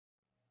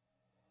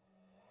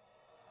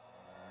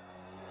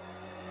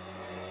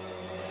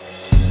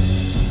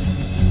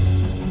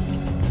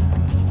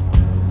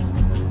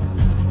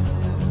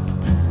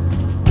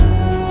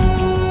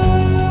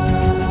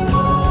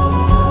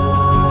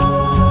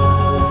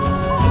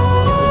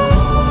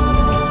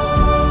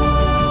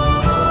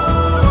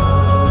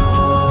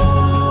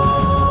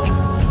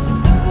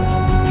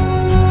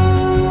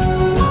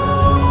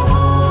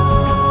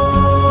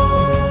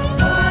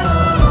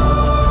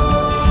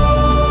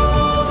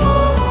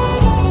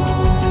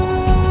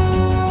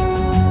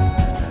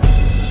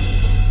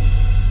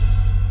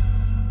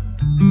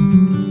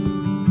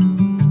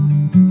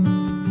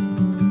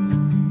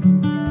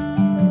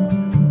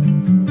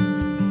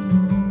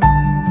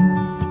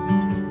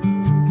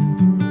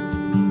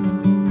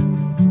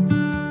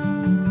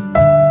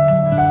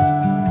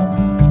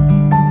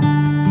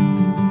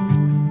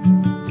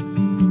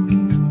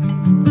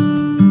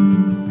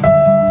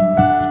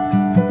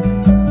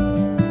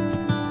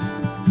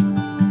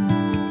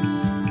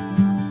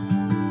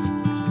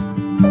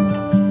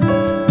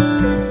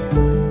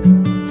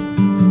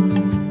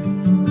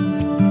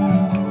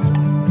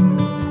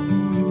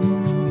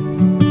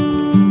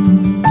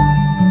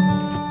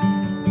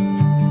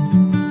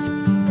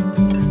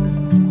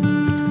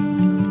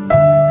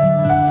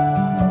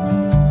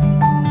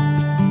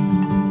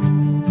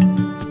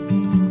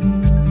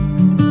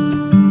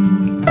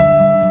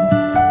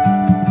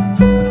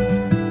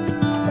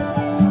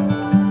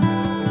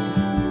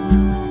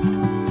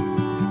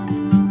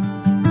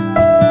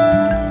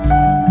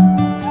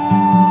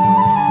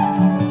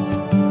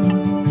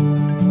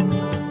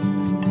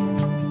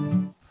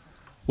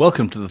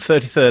Welcome to the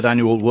 33rd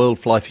Annual World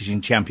Fly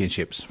Fishing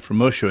Championships from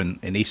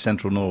Mosjøen in east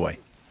central Norway.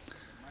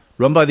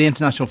 Run by the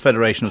International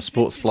Federation of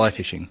Sports Fly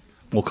Fishing,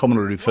 more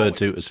commonly referred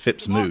to as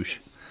FIPS Mosj,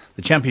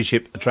 the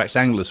championship attracts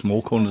anglers from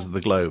all corners of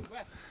the globe,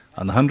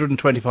 and the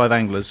 125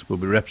 anglers will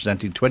be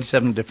representing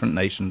 27 different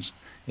nations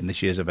in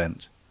this year's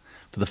event.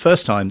 For the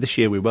first time this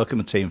year we welcome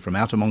a team from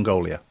Outer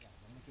Mongolia.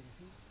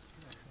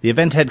 The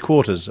event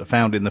headquarters are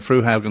found in the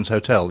Fruhaugens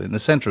Hotel in the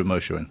centre of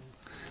Mosjøen,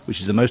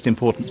 which is the most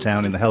important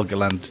town in the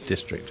Helgeland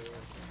district.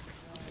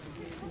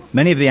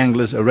 Many of the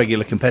anglers are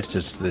regular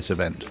competitors to this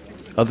event.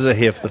 Others are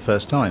here for the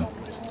first time.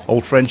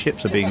 Old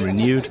friendships are being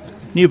renewed,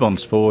 new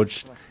bonds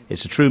forged.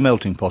 It's a true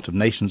melting pot of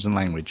nations and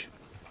language.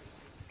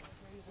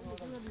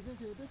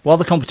 While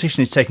the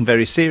competition is taken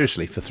very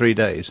seriously for 3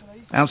 days,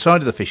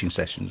 outside of the fishing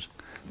sessions,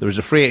 there is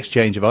a free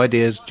exchange of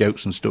ideas,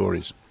 jokes and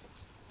stories.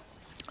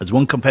 As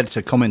one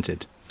competitor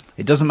commented,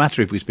 "It doesn't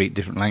matter if we speak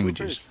different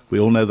languages, we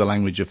all know the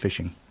language of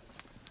fishing."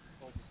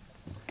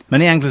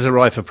 Many anglers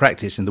arrive for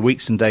practice in the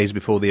weeks and days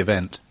before the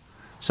event.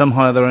 Some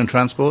hire their own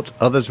transport,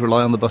 others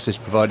rely on the buses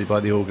provided by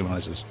the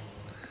organisers.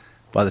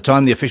 By the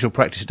time the official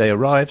practice day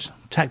arrives,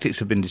 tactics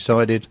have been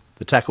decided,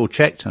 the tackle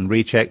checked and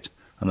rechecked,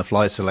 and the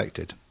fly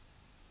selected.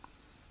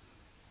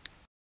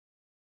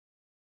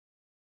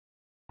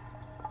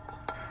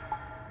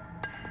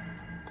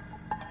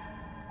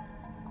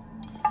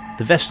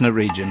 The Vefsna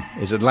region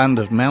is a land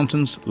of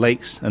mountains,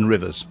 lakes and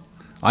rivers,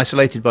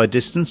 isolated by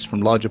distance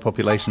from larger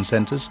population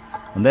centres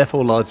and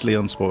therefore largely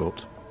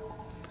unspoilt.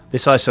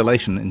 This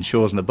isolation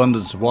ensures an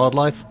abundance of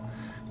wildlife,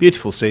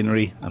 beautiful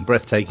scenery and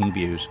breathtaking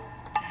views.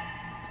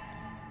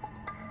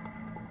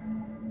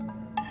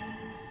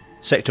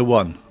 Sector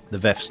 1, the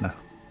Vefsna.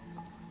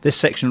 This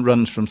section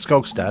runs from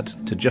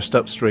Skogstad to just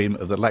upstream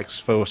of the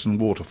Laksfossen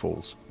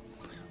waterfalls.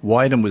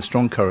 Wide and with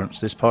strong currents,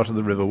 this part of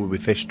the river will be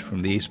fished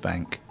from the east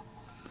bank.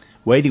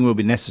 Wading will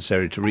be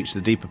necessary to reach the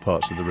deeper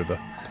parts of the river,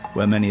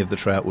 where many of the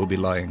trout will be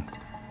lying.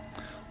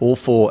 All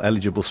 4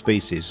 eligible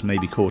species may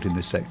be caught in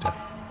this sector.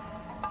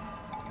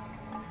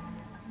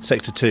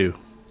 Sector 2,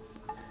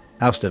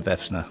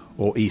 Austervefsna,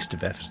 or East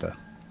Vefsna.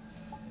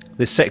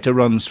 This sector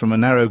runs from a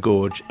narrow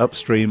gorge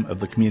upstream of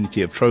the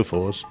community of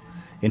Trofors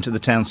into the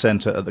town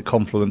centre at the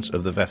confluence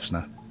of the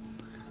Vefsna.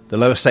 The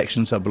lower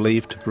sections are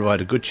believed to provide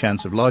a good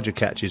chance of larger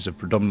catches of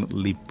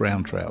predominantly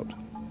brown trout.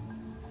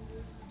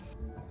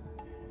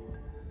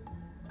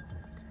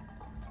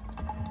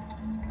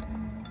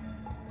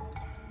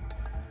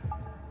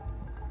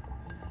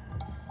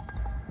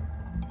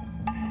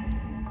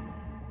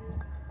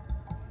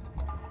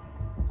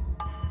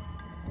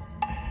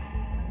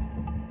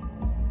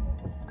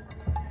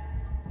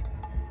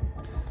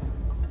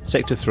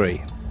 Sector 3,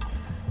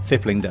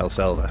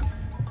 Fiplingdalselva.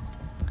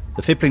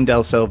 The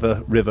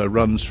Fiplingdalselva river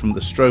runs from the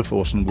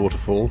Stroforsen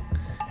waterfall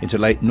into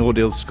Lake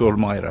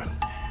Nordilskormyra.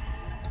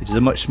 It is a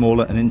much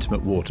smaller and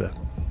intimate water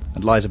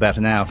and lies about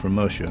an hour from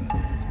Mosjøen.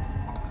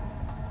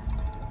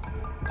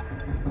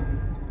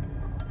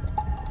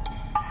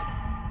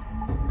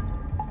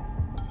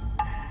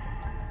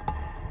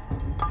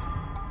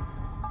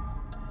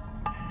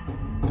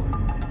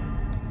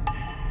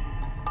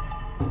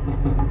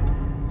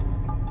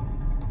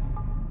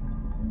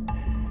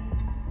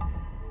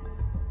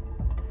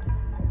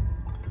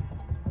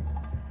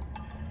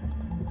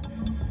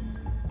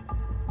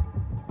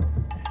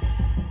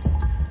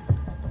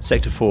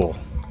 Sector 4,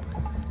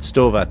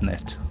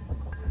 Storvatnet.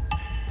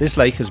 This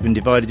lake has been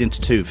divided into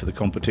 2 for the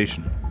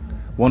competition.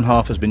 One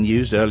half has been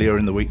used earlier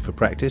in the week for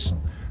practice,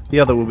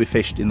 the other will be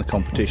fished in the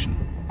competition.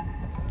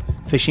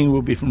 Fishing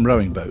will be from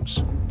rowing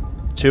boats.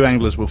 2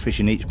 anglers will fish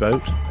in each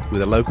boat,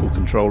 with a local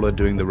controller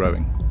doing the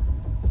rowing.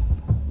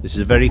 This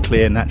is a very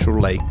clear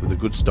natural lake with a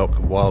good stock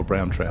of wild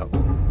brown trout.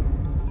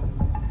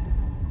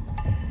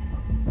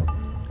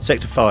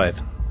 Sector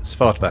 5,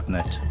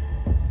 Svartvatnet.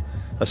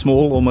 A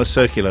small, almost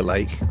circular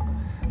lake.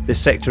 This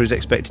sector is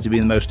expected to be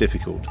the most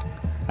difficult.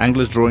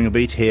 Anglers drawing a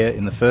beat here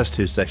in the first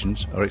 2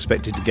 sessions are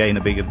expected to gain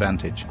a big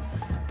advantage.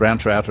 Brown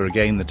trout are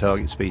again the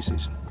target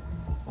species.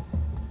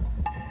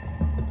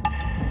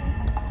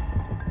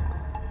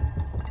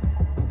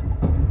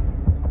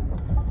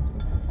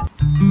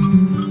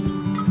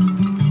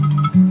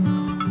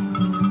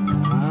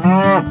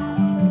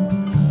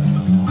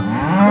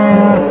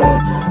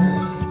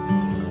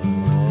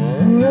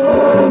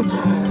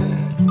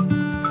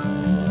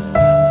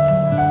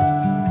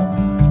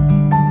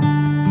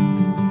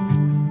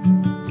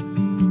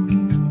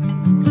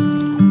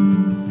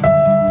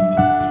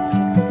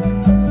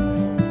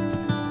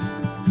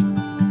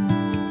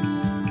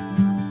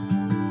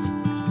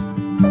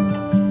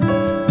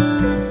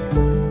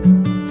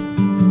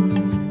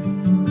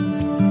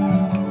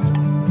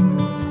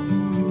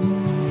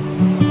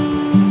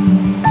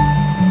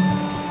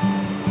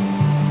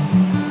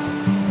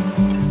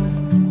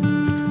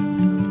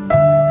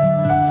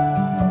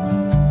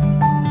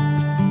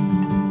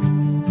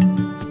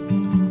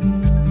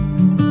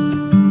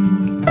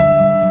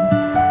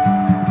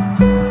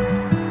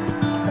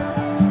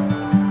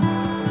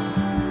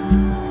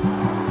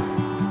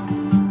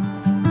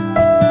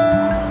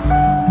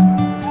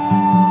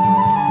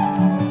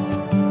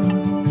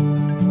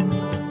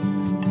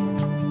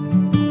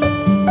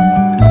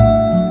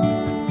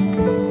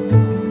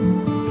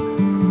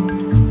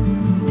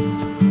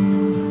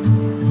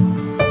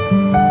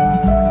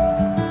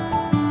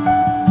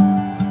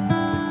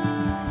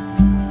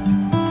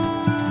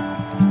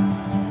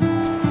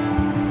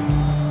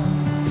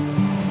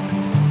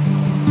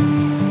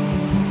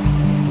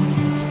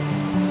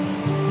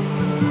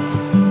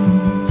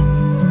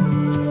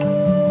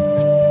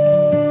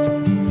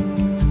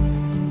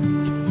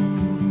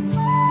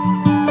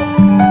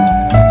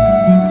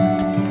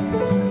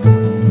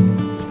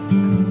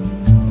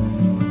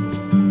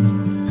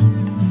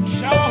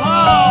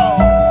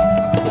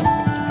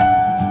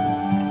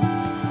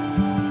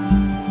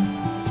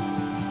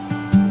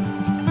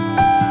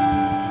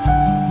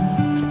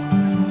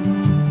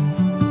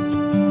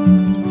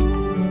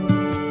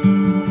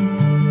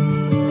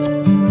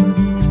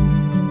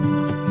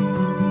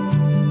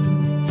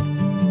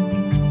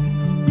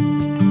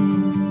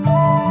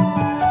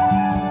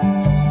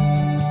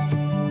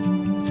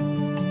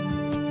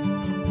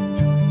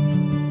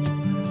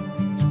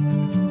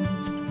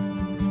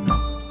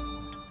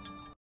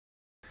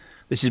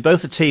 This is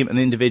both a team and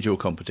individual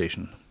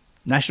competition.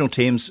 National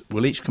teams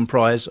will each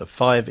comprise of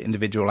 5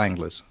 individual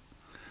anglers.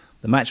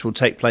 The match will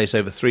take place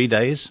over 3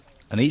 days,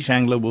 and each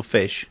angler will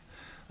fish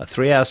a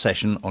 3-hour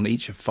session on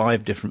each of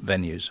 5 different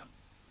venues.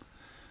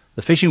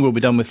 The fishing will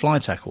be done with fly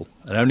tackle,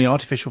 and only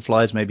artificial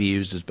flies may be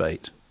used as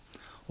bait.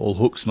 All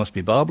hooks must be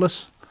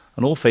barbless,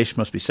 and all fish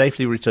must be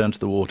safely returned to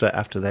the water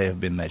after they have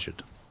been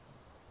measured.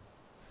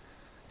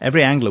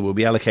 Every angler will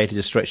be allocated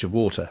a stretch of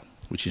water,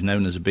 which is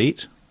known as a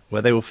beat,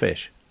 where they will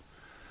fish.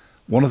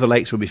 One of the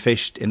lakes will be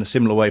fished in a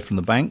similar way from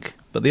the bank,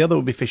 but the other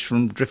will be fished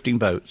from drifting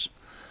boats,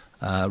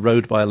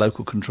 rowed by a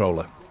local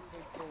controller.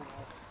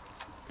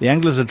 The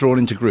anglers are drawn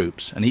into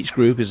groups, and each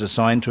group is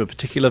assigned to a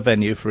particular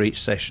venue for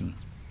each session.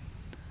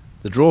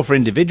 The draw for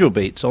individual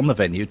beats on the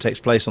venue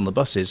takes place on the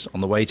buses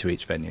on the way to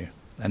each venue,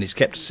 and is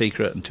kept a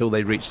secret until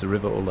they reach the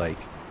river or lake.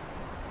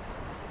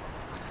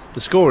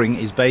 The scoring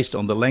is based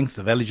on the length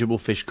of eligible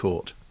fish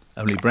caught.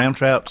 Only brown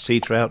trout,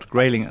 sea trout,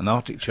 grayling and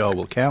arctic char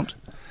will count,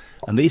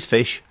 and these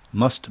fish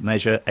must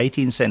measure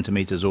 18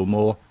 centimetres or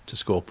more to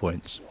score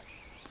points.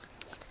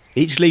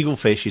 Each legal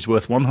fish is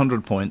worth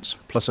 100 points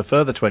plus a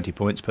further 20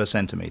 points per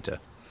centimetre,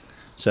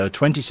 so a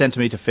 20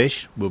 centimetre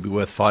fish will be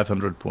worth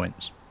 500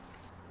 points.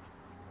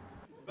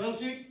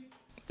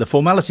 The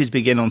formalities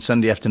begin on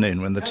Sunday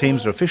afternoon when the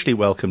teams are officially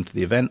welcomed to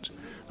the event,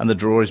 and the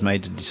draw is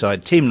made to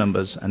decide team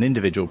numbers and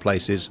individual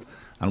places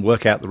and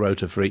work out the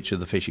rota for each of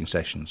the fishing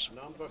sessions.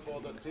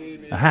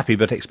 A happy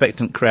but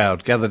expectant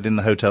crowd gathered in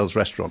the hotel's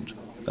restaurant.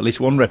 At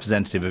least one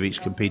representative of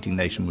each competing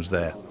nation was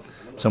there.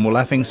 Some were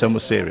laughing, some were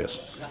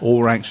serious. All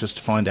were anxious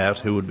to find out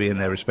who would be in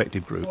their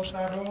respective groups.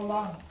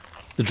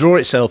 The draw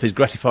itself is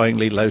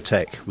gratifyingly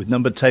low-tech, with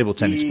numbered table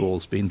tennis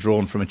balls being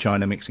drawn from a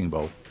china mixing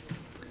bowl.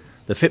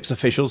 The FIPS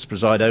officials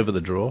preside over the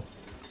draw,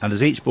 and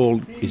as each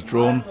ball is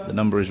drawn, the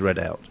number is read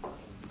out.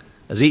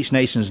 As each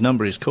nation's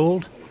number is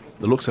called,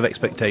 the looks of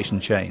expectation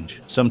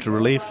change, some to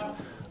relief,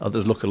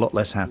 others look a lot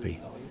less happy.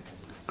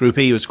 Group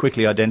E was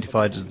quickly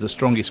identified as the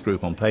strongest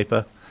group on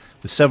paper,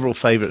 with several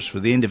favourites for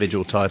the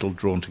individual title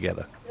drawn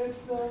together.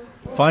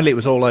 Finally, it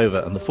was all over,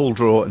 and the full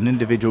draw and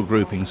individual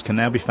groupings can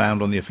now be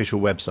found on the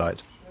official website.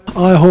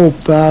 I hope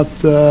that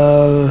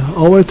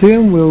our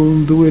team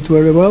will do it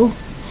very well.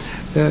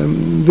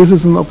 This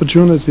is an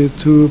opportunity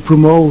to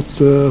promote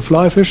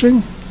fly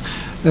fishing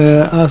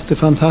as the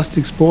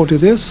fantastic sport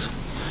it is,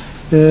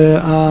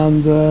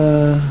 and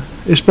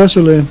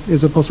especially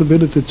it's a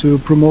possibility to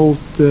promote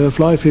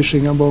fly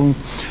fishing among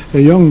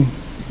young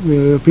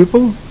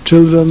people,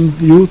 children,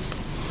 youth.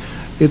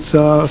 It's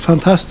a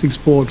fantastic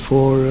sport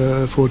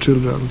for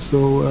children.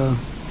 So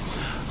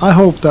I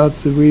hope that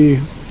we,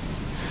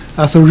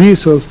 as a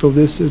result of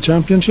this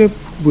championship,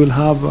 will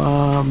have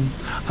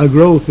a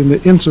growth in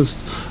the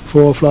interest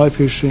for fly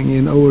fishing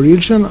in our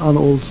region and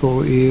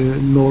also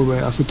in Norway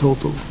as a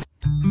total.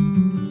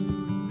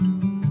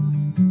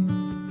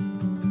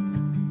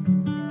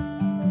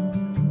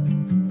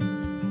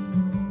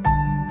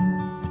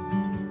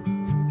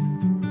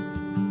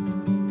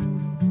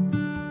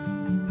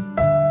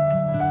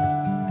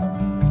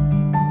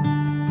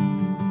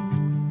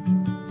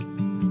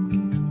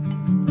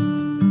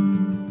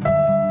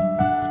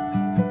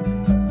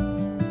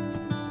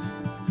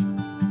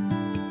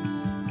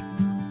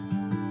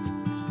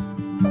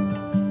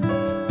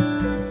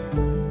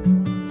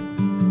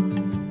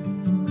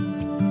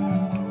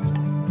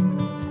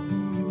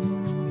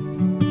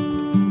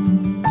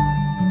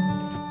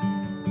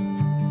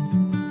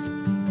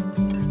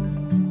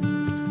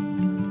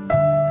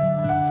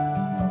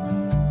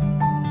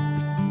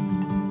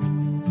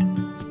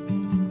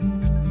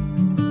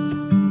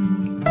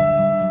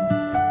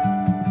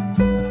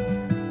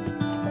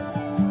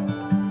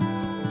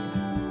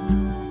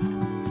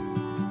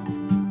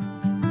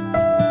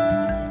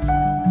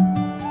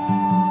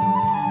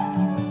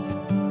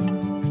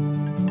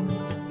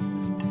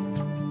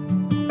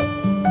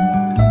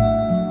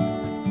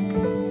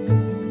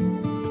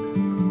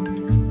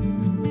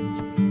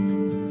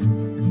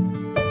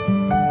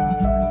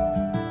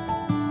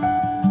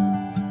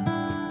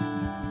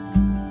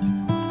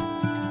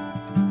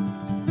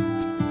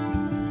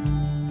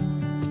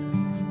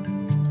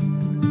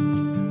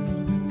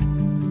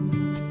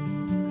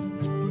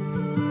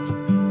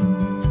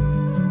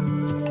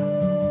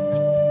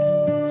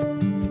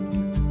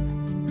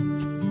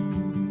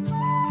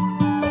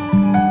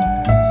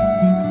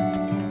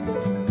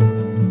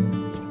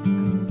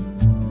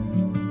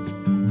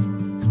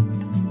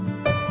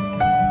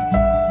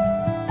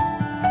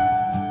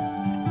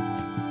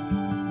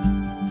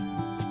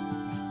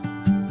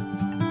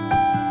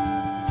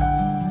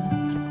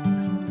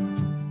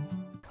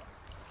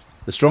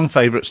 The strong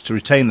favourites to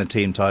retain the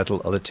team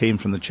title are the team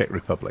from the Czech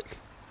Republic.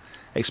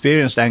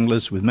 Experienced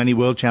anglers with many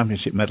World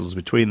Championship medals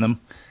between them,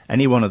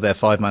 any one of their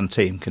 5-man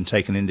team can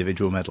take an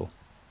individual medal.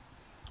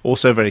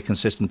 Also very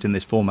consistent in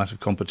this format of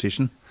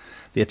competition,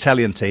 the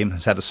Italian team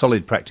has had a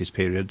solid practice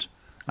period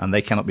and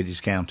they cannot be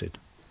discounted.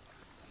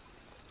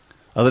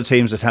 Other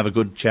teams that have a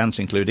good chance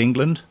include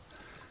England,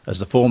 as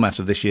the format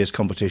of this year's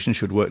competition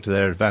should work to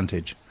their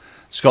advantage.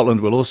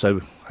 Scotland will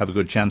also have a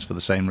good chance for the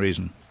same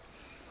reason.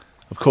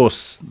 Of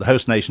course, the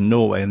host nation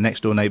Norway and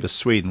next door neighbour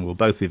Sweden will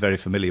both be very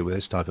familiar with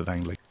this type of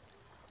angling.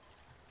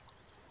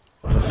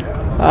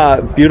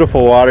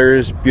 Beautiful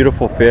waters,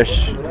 beautiful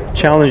fish,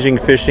 challenging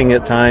fishing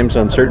at times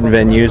on certain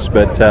venues,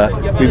 but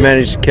we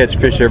managed to catch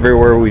fish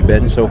everywhere we've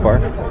been so far.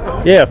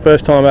 Yeah,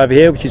 first time over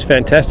here, which is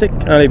fantastic.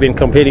 Only been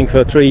competing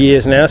for 3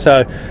 years now, so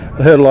I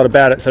heard a lot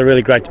about it, so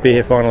really great to be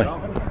here finally.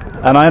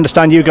 And I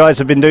understand you guys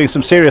have been doing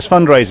some serious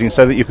fundraising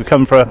so that you could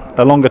come for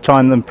a longer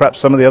time than perhaps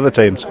some of the other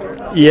teams.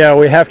 Yeah,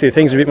 we have to.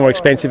 Things are a bit more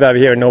expensive over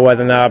here in Norway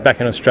than they are back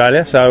in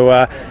Australia, so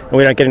and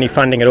we don't get any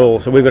funding at all,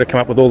 so we've got to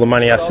come up with all the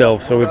money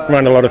ourselves. So we've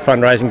run a lot of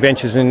fundraising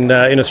ventures in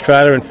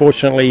Australia, and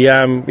fortunately,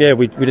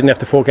 we didn't have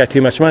to fork out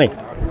too much money.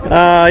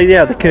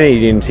 Yeah, the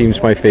Canadian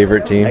team's my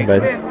favourite team,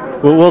 but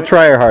we'll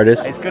try our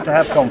hardest. It's good to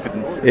have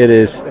confidence. It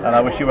is. And I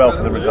wish you well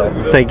for the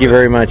results. Thank you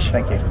very much.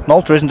 Thank you.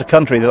 Malta isn't a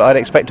country that I'd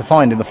expect to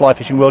find in the Fly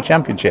Fishing World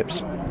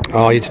Championships.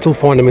 Oh, you'd still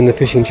find them in the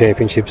fishing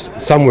championships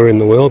somewhere in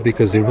the world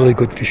because they're really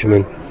good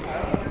fishermen.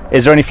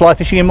 Is there any fly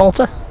fishing in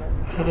Malta?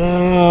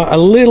 A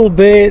little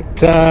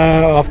bit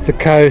off the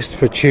coast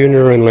for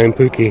tuna and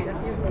lampuki.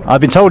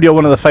 I've been told you're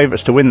one of the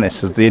favourites to win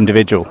this as the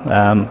individual.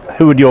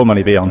 Who would your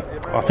money be on?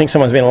 I think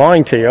someone's been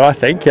lying to you. I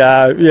think,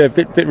 a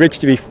bit rich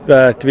to be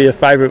a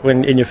favourite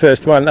when in your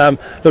first one.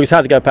 Look, it's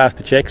hard to go past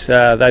the Czechs.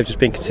 They've just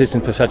been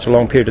consistent for such a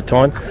long period of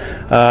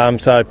time.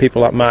 So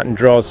people like Martin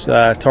Droz,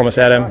 Thomas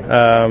Adam,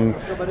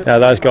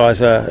 those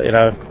guys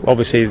are,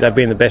 obviously they've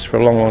been the best for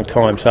a long, long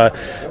time. So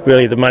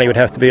really, the money would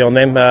have to be on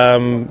them.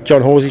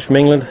 John Horsey from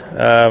England.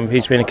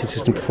 He's been a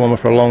consistent performer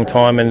for a long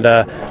time, and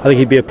I think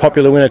he'd be a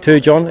popular winner too,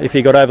 John, if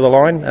he got over the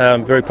line.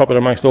 Very popular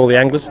amongst all the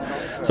anglers.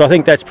 So I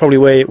think that's probably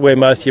where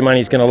most of your money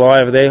is going to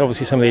lie over there.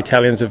 Obviously some of the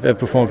Italians have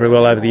performed very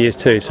well over the years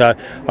too, so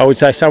I would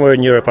say somewhere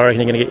in Europe I reckon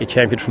you're going to get your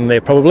champion from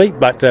there probably,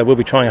 but we'll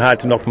be trying hard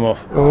to knock them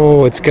off.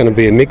 Oh, it's going to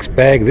be a mixed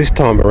bag this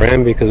time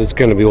around because it's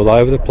going to be all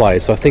over the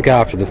place. I think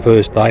after the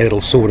first day it'll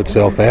sort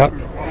itself out.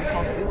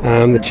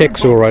 The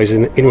Czechs are always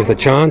in with a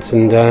chance,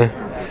 and the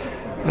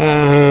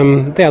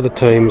other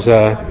teams,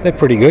 they're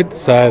pretty good,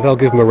 so they'll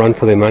give them a run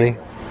for their money.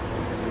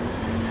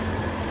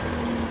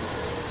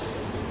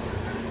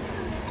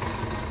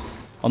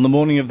 On the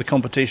morning of the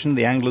competition,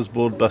 the anglers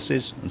board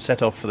buses and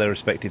set off for their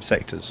respective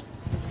sectors.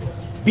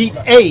 Beat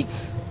 8,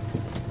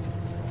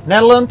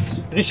 Netherlands,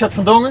 Richard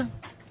van Dongen.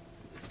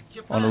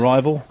 On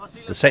arrival,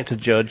 the sector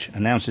judge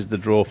announces the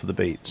draw for the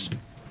beats.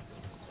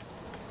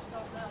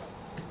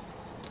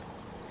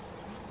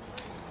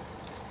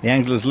 The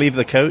anglers leave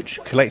the coach,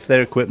 collect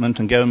their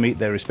equipment and go and meet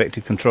their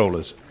respective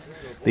controllers.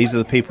 These are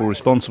the people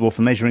responsible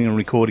for measuring and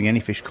recording any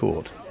fish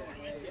caught.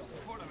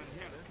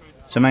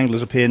 Some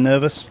anglers appear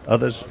nervous,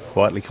 others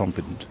quietly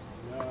confident.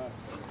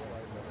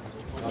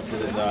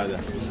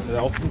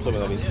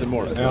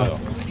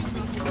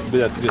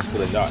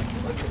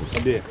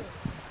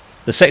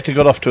 The sector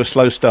got off to a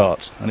slow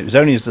start, and it was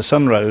only as the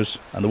sun rose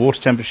and the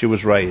water temperature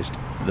was raised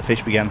that the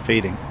fish began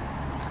feeding.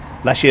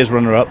 Last year's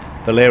runner-up,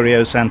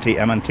 Valerio Santi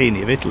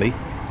Amantini of Italy,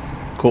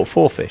 caught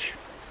 4 fish.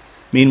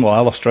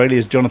 Meanwhile,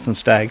 Australia's Jonathan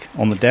Stagg,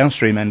 on the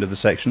downstream end of the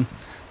section,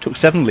 took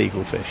 7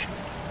 legal fish.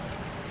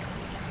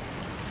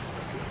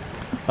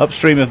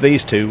 Upstream of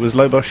these two was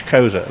Lobos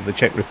Koza of the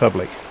Czech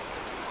Republic.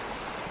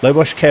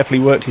 Lobos carefully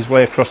worked his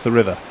way across the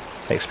river,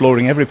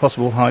 exploring every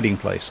possible hiding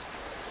place,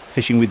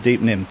 fishing with deep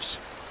nymphs.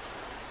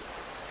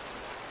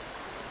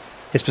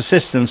 His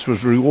persistence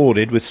was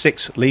rewarded with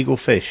 6 legal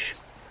fish,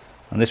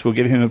 and this will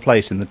give him a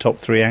place in the top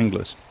 3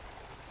 anglers.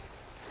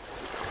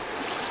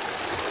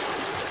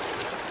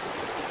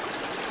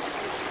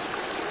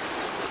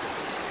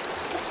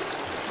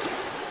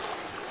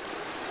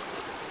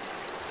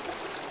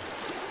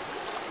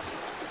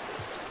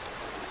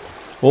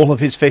 All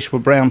of his fish were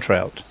brown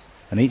trout,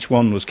 and each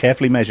one was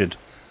carefully measured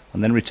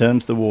and then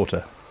returned to the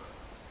water.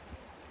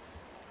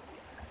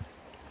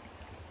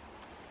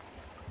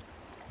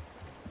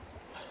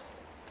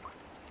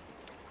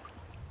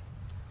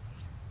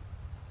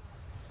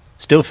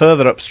 Still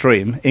further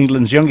upstream,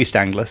 England's youngest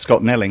angler,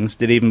 Scott Nellings,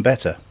 did even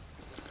better.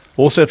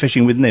 Also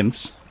fishing with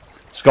nymphs,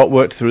 Scott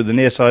worked through the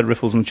nearside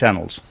riffles and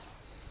channels.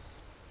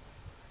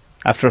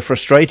 After a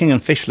frustrating and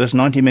fishless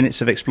 90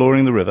 minutes of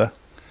exploring the river,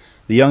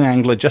 the young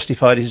angler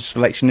justified his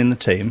selection in the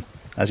team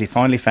as he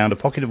finally found a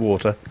pocket of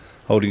water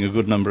holding a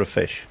good number of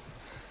fish,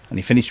 and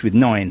he finished with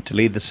 9 to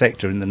lead the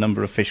sector in the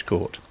number of fish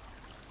caught.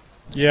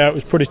 Yeah, it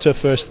was pretty tough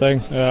first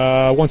thing.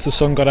 Once the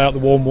sun got out, the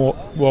water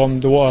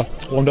warmed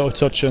up a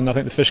touch, and I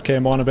think the fish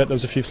came on a bit. There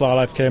was a few fly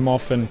life came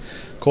off, and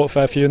caught a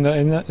fair few in the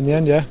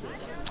end. Yeah.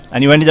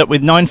 And you ended up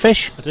with 9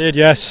 fish? I did,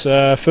 yes.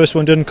 First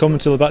one didn't come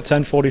until about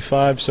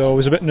 10:45, so I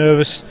was a bit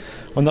nervous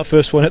when that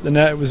first one hit the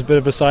net. It was a bit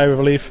of a sigh of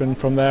relief, and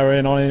from there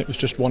in on, it was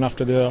just one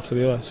after the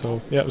other.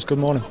 So yeah, it was a good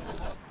morning.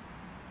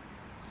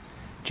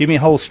 Jimmy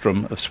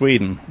Holstrom of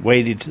Sweden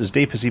waded as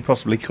deep as he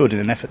possibly could in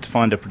an effort to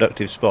find a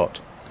productive spot,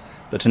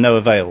 but to no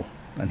avail,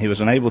 and he was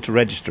unable to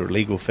register a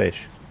legal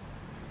fish.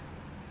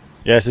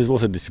 Yes, it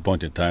was a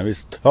disappointing time. We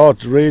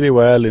started really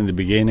well in the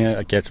beginning.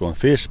 I catch 1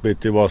 fish,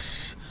 but it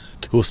was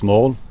too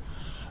small.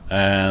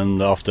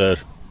 And after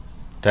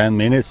 10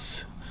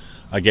 minutes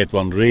I get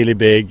one really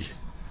big,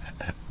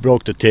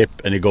 broke the tip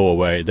and it go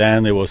away.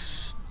 Then it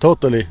was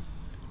totally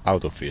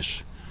out of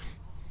fish.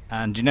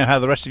 And do you know how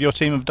the rest of your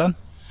team have done?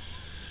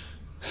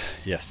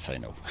 Yes, I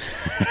know.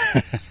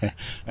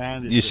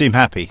 And You seem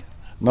happy.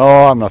 No,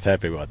 I'm not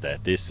happy about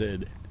that. This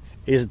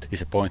is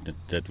disappointing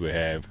that we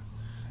have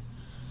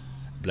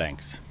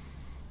blanks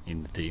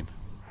in the team.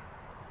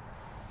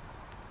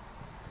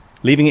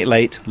 Leaving it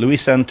late,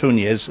 Luis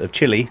Antunes of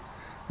Chile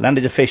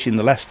landed a fish in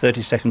the last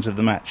 30 seconds of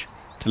the match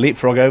to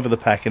leapfrog over the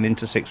pack and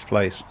into 6th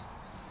place.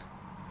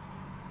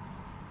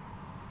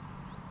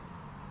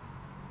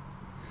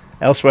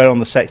 Elsewhere on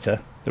the sector,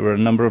 there were a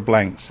number of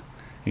blanks,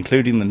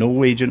 including the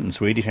Norwegian and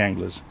Swedish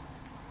anglers.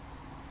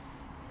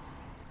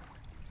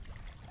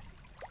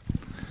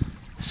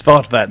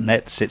 Svartvat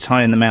net sits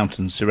high in the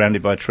mountains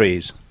surrounded by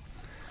trees.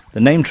 The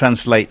name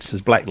translates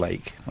as Black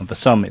Lake, and for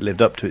some it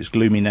lived up to its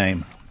gloomy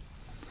name.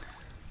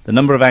 The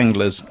number of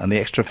anglers and the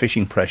extra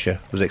fishing pressure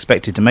was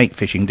expected to make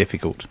fishing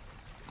difficult.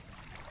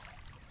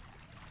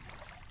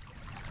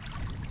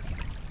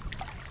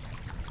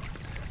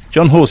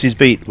 John Horsey's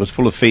beat was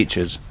full of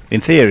features. In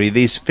theory,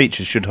 these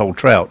features should hold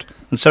trout,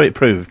 and so it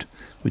proved,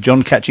 with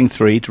John catching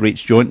 3 to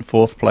reach joint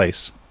 4th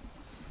place.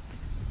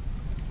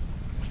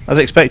 As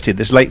expected,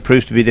 this lake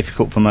proved to be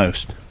difficult for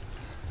most,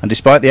 and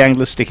despite the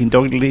anglers sticking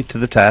doggedly to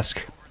the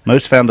task,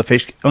 most found the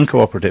fish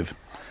uncooperative,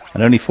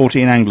 and only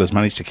 14 anglers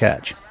managed to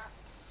catch.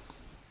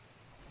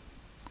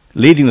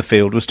 Leading the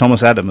field was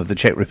Thomas Adam of the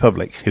Czech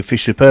Republic, who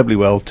fished superbly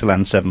well to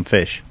land 7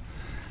 fish,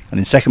 and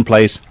in 2nd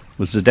place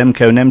was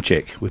Zdemko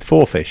Nemčík with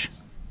 4 fish,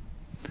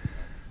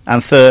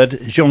 and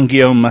 3rd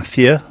Jean-Guillaume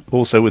Mathieu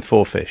also with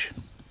 4 fish.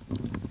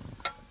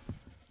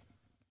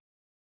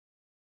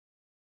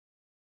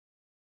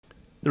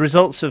 The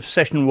results of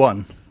Session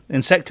 1.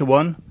 In Sector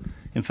 1,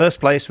 in 1st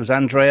place was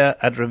Andrea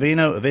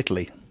Adravino of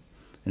Italy,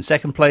 in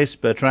 2nd place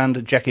Bertrand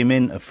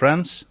Jacquimin of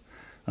France,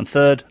 and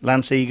 3rd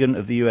Lance Egan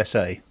of the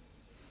USA.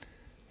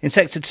 In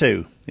Sector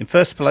 2, in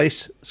 1st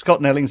place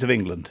Scott Nellings of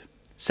England,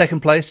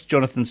 2nd place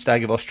Jonathan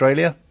Stagg of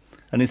Australia,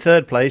 and in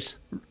 3rd place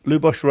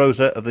Luboš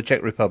Rosa of the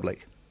Czech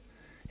Republic.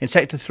 In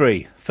Sector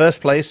 3,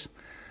 1st place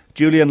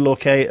Julien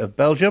Lorquet of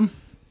Belgium,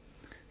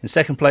 in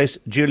 2nd place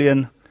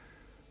Julien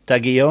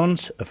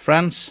Daguillons of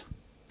France,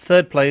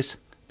 3rd place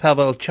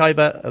Pavel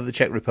Chaiba of the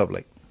Czech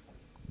Republic.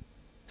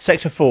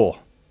 Sector 4,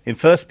 in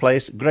 1st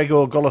place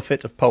Gregor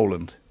Golofit of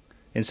Poland,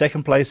 in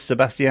 2nd place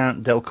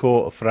Sebastien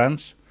Delcourt of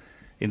France,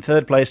 in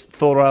 3rd place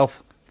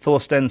Thoralf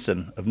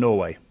Thorstensen of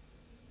Norway.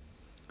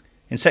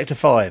 In Sector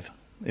 5,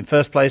 in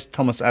 1st place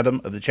Thomas Adam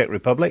of the Czech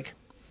Republic,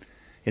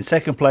 in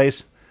 2nd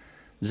place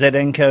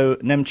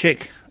Zdenko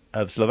Nemčík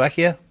of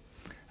Slovakia,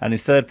 and in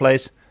 3rd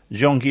place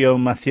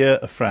Jean-Guillaume Mathieu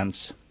of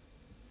France.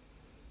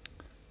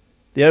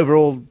 The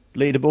overall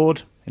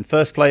leaderboard: in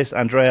 1st place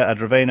Andrea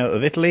Adraveno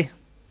of Italy,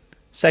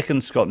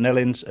 2nd Scott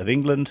Nellings of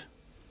England,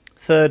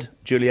 3rd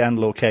Julien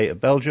Lorquet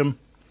of Belgium,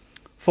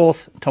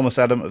 4th Thomas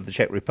Adam of the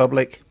Czech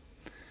Republic,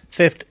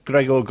 5th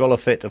Gregor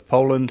Golofit of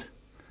Poland,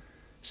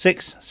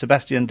 6th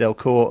Sebastien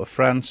Delcourt of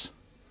France,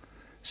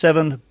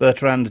 7th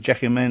Bertrand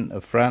Jacquimin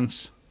of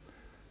France,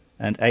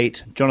 and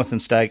 8th Jonathan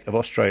Stagg of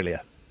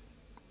Australia.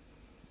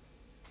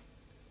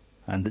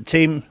 And the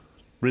team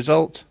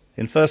result: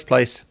 in 1st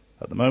place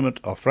at the moment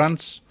are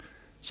France,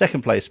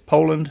 2nd place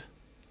Poland,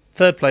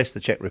 3rd place the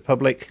Czech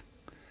Republic,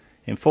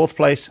 in 4th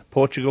place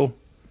Portugal,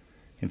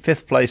 in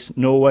 5th place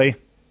Norway,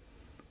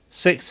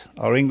 6th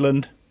are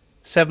England,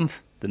 7th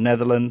the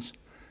Netherlands,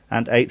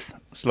 and 8th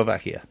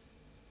Slovakia.